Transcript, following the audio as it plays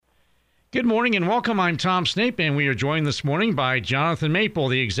Good morning and welcome. I'm Tom Snape, and we are joined this morning by Jonathan Maple,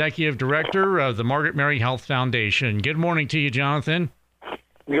 the Executive Director of the Margaret Mary Health Foundation. Good morning to you, Jonathan.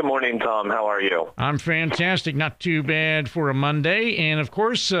 Good morning, Tom. How are you? I'm fantastic. Not too bad for a Monday. And, of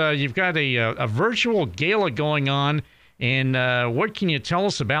course, you've got a virtual gala going on. And what can you tell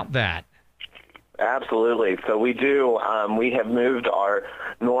us about that? Absolutely. So we do. We have moved our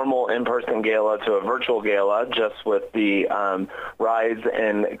normal in-person gala to a virtual gala just with the rise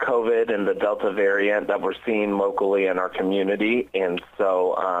in COVID and the Delta variant that we're seeing locally in our community. And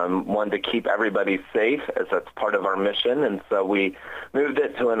so wanted to keep everybody safe as that's part of our mission. And so we moved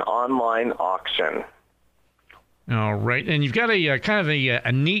it to an online auction. All right. And you've got a kind of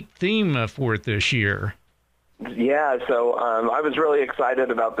a neat theme for it this year. Yeah, so I was really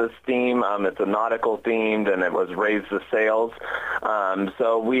excited about this theme. It's a nautical themed, and it was Raise the Sails.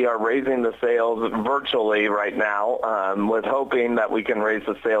 So we are raising the sails virtually right now, with hoping that we can raise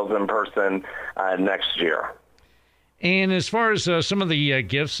the sails in person next year. And as far as some of the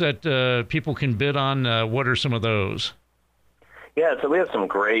gifts that people can bid on, what are some of those? Yeah, so we have some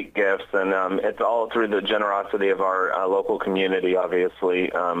great gifts, and it's all through the generosity of our local community, obviously.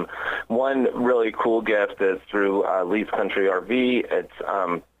 One really cool gift is through Lee's Country RV. It's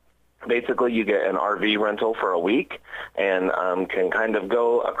basically you get an RV rental for a week and can kind of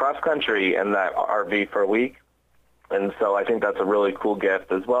go across country in that RV for a week. And so I think that's a really cool gift,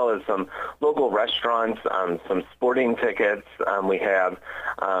 as well as some local restaurants, some sporting tickets. We have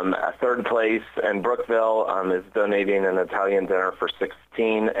a third place in Brookville is donating an Italian dinner for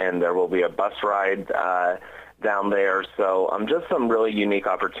 16, and there will be a bus ride down there. So just some really unique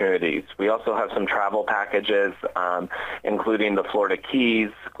opportunities. We also have some travel packages, including the Florida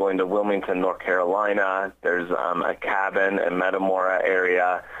Keys, going to Wilmington, North Carolina. There's a cabin in Metamora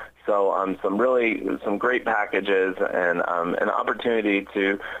area. So some great packages and an opportunity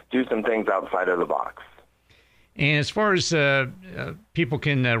to do some things outside of the box. And as far as people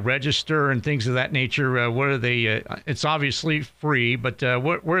can register and things of that nature, what are they? It's obviously free, but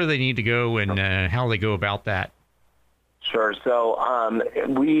where do they need to go and how they go about that? Sure. So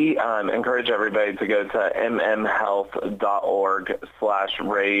we encourage everybody to go to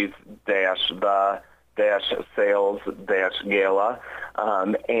mmhealth.org/raise-the-sales-gala,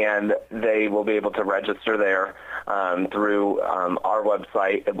 and they will be able to register there through our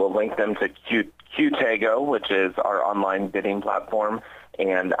website. It will link them to Qtago, which is our online bidding platform,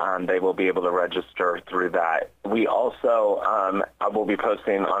 and they will be able to register through that. We also will be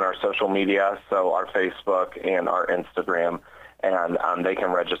posting on our social media, so our Facebook and our Instagram, and they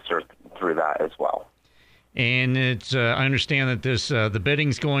can register through that as well. And it's I understand that this the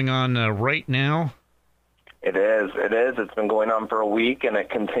bidding's going on right now. It is. It's been going on for a week, and it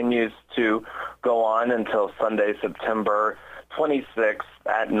continues to go on until Sunday, September 26th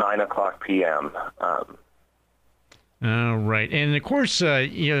at 9:00 p.m. All right, and of course,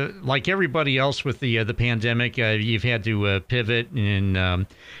 like everybody else with the pandemic, you've had to pivot, and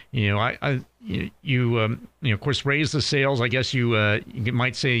you of course raise the sails. I guess you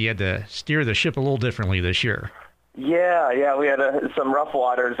might say you had to steer the ship a little differently this year. Yeah, we had some rough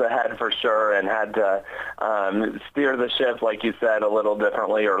waters ahead for sure, and had to steer the ship, like you said, a little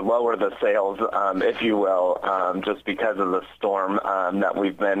differently, or lower the sails, if you will, just because of the storm that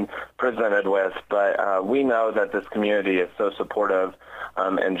we've been presented with. But we know that this community is so supportive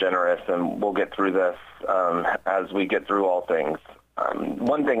and generous, and we'll get through this as we get through all things.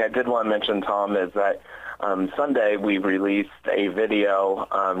 One thing I did want to mention, Tom, is that Sunday we released a video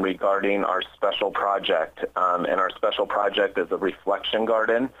regarding our special project, and our special project is a reflection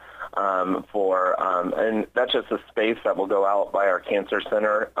garden and that's just a space that will go out by our cancer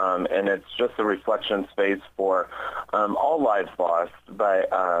center, and it's just a reflection space for all lives lost, but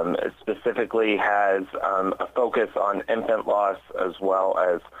it specifically has a focus on infant loss as well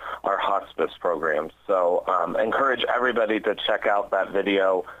as our hospice programs. So encourage everybody to check out that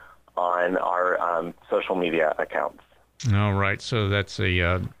video on our social media accounts. All right, so that's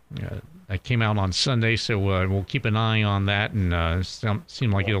that came out on Sunday, so we'll keep an eye on that, and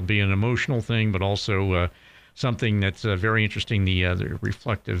seem like it'll be an emotional thing, but also something that's very interesting, the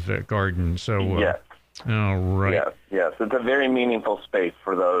reflective garden. So, yes. All right. Yes, it's a very meaningful space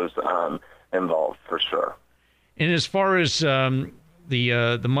for those involved, for sure. And as far as the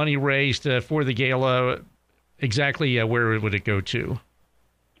money raised for the gala, exactly where would it go to?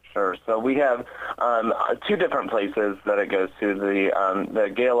 Sure. So we have two different places that it goes to. The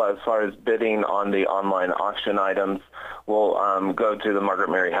gala, as far as bidding on the online auction items, will go to the Margaret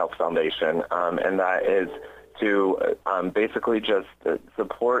Mary Health Foundation, and that is to basically just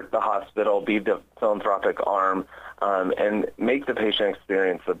support the hospital, be the philanthropic arm, and make the patient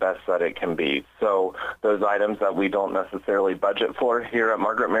experience the best that it can be. So those items that we don't necessarily budget for here at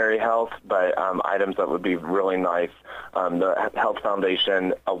Margaret Mary Health, but items that would be really nice, the Health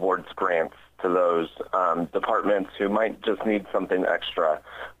Foundation awards grants to those departments who might just need something extra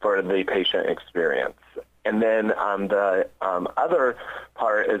for the patient experience. And then the other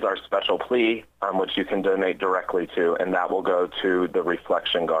part is our special plea, which you can donate directly to, and that will go to the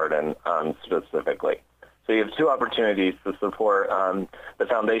Reflection Garden specifically. So you have two opportunities to support the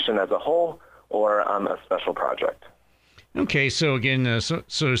foundation as a whole or a special project. Okay, so again,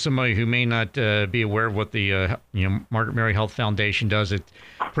 so somebody who may not be aware of what the Margaret Mary Health Foundation does, it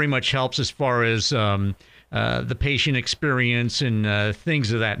pretty much helps as far as the patient experience and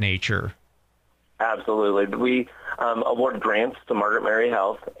things of that nature. Absolutely. We award grants to Margaret Mary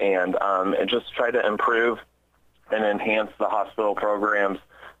Health and just try to improve and enhance the hospital programs,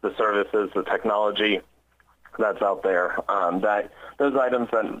 the services, the technology that's out there. Those items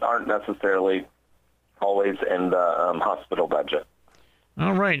that aren't necessarily always in the hospital budget.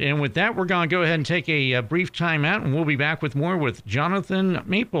 All right. And with that, we're going to go ahead and take a brief time out, and we'll be back with more with Jonathan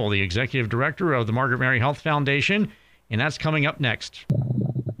Maple, the Executive Director of the Margaret Mary Health Foundation, and that's coming up next.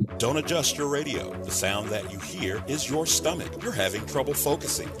 Don't adjust your radio. The sound that you hear is your stomach. You're having trouble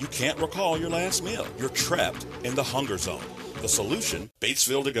focusing. You can't recall your last meal. You're trapped in the hunger zone. The solution,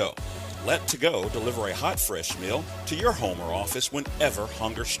 Batesville To Go. Let To Go deliver a hot, fresh meal to your home or office whenever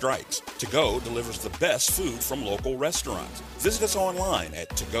hunger strikes. To Go delivers the best food from local restaurants. Visit us online at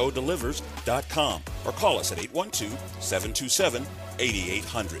togodelivers.com or call us at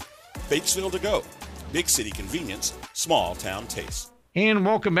 812-727-8800. Batesville To Go. Big city convenience, small town taste. And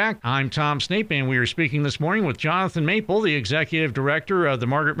welcome back. I'm Tom Snape, and we are speaking this morning with Jonathan Maple, the Executive Director of the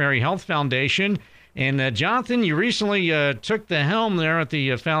Margaret Mary Health Foundation. And Jonathan, you recently took the helm there at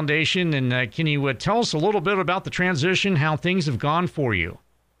the foundation, and can you tell us a little bit about the transition, how things have gone for you?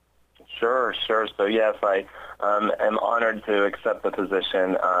 Sure. So yes, I am honored to accept the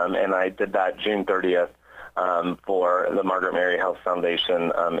position, and I did that June 30th for the Margaret Mary Health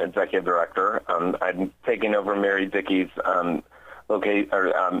Foundation Executive Director. I'm taking over Mary Dickey's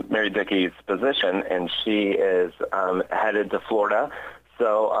Mary Dickey's position, and she is headed to Florida.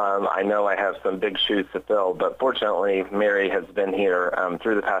 So I know I have some big shoes to fill, but fortunately, Mary has been here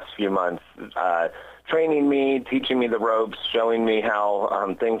through the past few months, training me, teaching me the ropes, showing me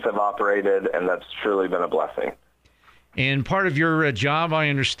how things have operated, and that's truly been a blessing. And part of your job, I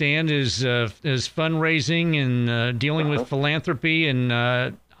understand, is fundraising and dealing with philanthropy, and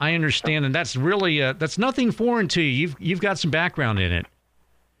I understand, and that's really that's nothing foreign to you. You've got some background in it.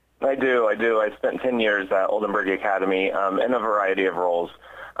 I do. I spent 10 years at Oldenburg Academy in a variety of roles,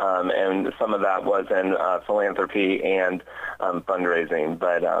 and some of that was in philanthropy and fundraising.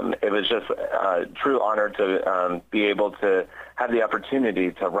 But it was just a true honor to be able to have the opportunity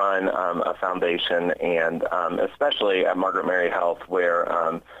to run a foundation, and especially at Margaret Mary Health, where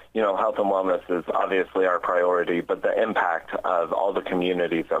health and wellness is obviously our priority, but the impact of all the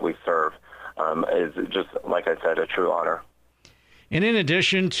communities that we serve is just, like I said, a true honor. And in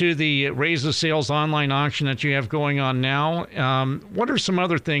addition to the Raise the Sales online auction that you have going on now, what are some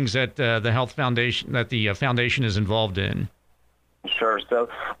other things that the foundation is involved in? Sure. So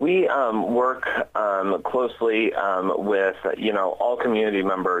we work closely with all community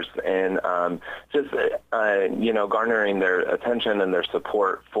members in just garnering their attention and their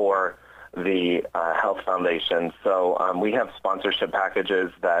support for the Health Foundation. So we have sponsorship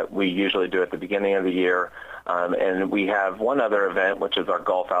packages that we usually do at the beginning of the year. And we have one other event, which is our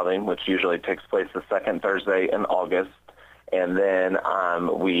golf outing, which usually takes place the second Thursday in August. And then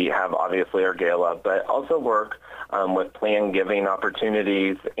we have, obviously, our gala, but also work with planned giving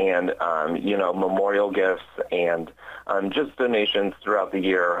opportunities and, memorial gifts and just donations throughout the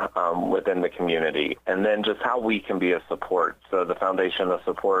year within the community. And then just how we can be a support. So the foundation will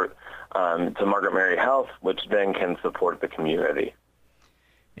support to Margaret Mary Health, which then can support the community.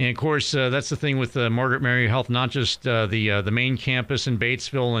 And of course, that's the thing with Margaret Mary Health, not just the main campus in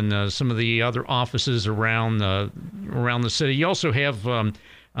Batesville and some of the other offices around the city. You also have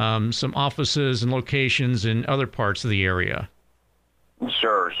some offices and locations in other parts of the area.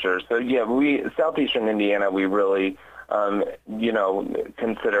 Sure. So yeah, Southeastern Indiana, we really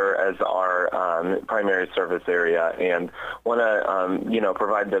consider as our primary service area, and want to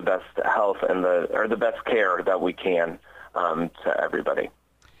provide the best health and the best care that we can to everybody.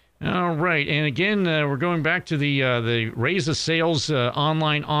 All right. And again, we're going back to the Raise the Sales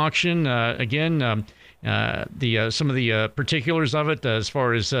online auction. Again, some of the particulars of it as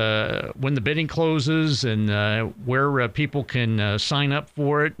far as when the bidding closes and where people can sign up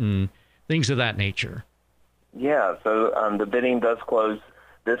for it and things of that nature? Yeah, so the bidding does close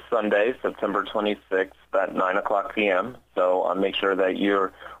this Sunday, September 26th at 9 o'clock p.m. So make sure that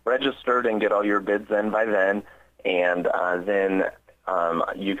you're registered and get all your bids in by then. And then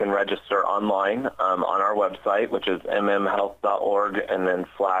you can register online on our website, which is mmhealth.org, and then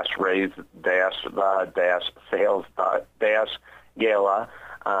 /raise-sales-gala.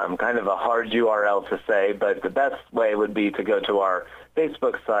 Kind of a hard URL to say, but the best way would be to go to our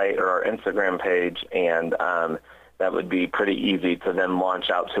Facebook site or our Instagram page, and that would be pretty easy to then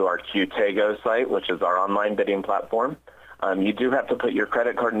launch out to our Qtego site, which is our online bidding platform. You do have to put your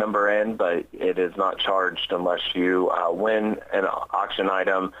credit card number in, but it is not charged unless you win an auction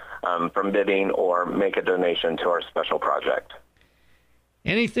item from bidding or make a donation to our special project.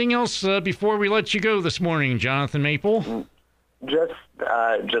 Anything else before we let you go this morning, Jonathan Maple? Just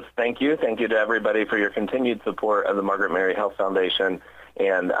thank you. Thank you to everybody for your continued support of the Margaret Mary Health Foundation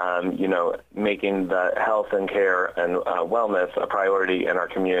and, making the health and care and wellness a priority in our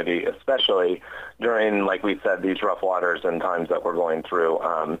community, especially during, like we said, these rough waters and times that we're going through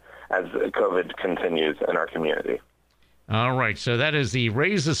as COVID continues in our community. All right, so that is the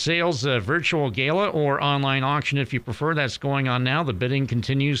Raise the Sales virtual gala or online auction if you prefer. That's going on now. The bidding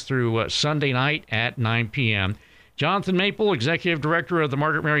continues through Sunday night at 9 p.m. Jonathan Maple, Executive Director of the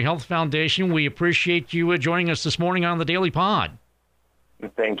Margaret Mary Health Foundation, we appreciate you joining us this morning on the Daily Pod.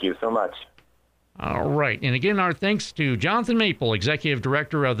 Thank you so much. All right. And again, our thanks to Jonathan Maple, Executive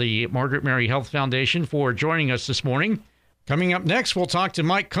Director of the Margaret Mary Health Foundation, for joining us this morning. Coming up next, we'll talk to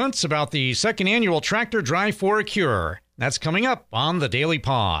Mike Kuntz about the second annual Tractor Drive for a Cure. That's coming up on the Daily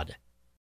Pod.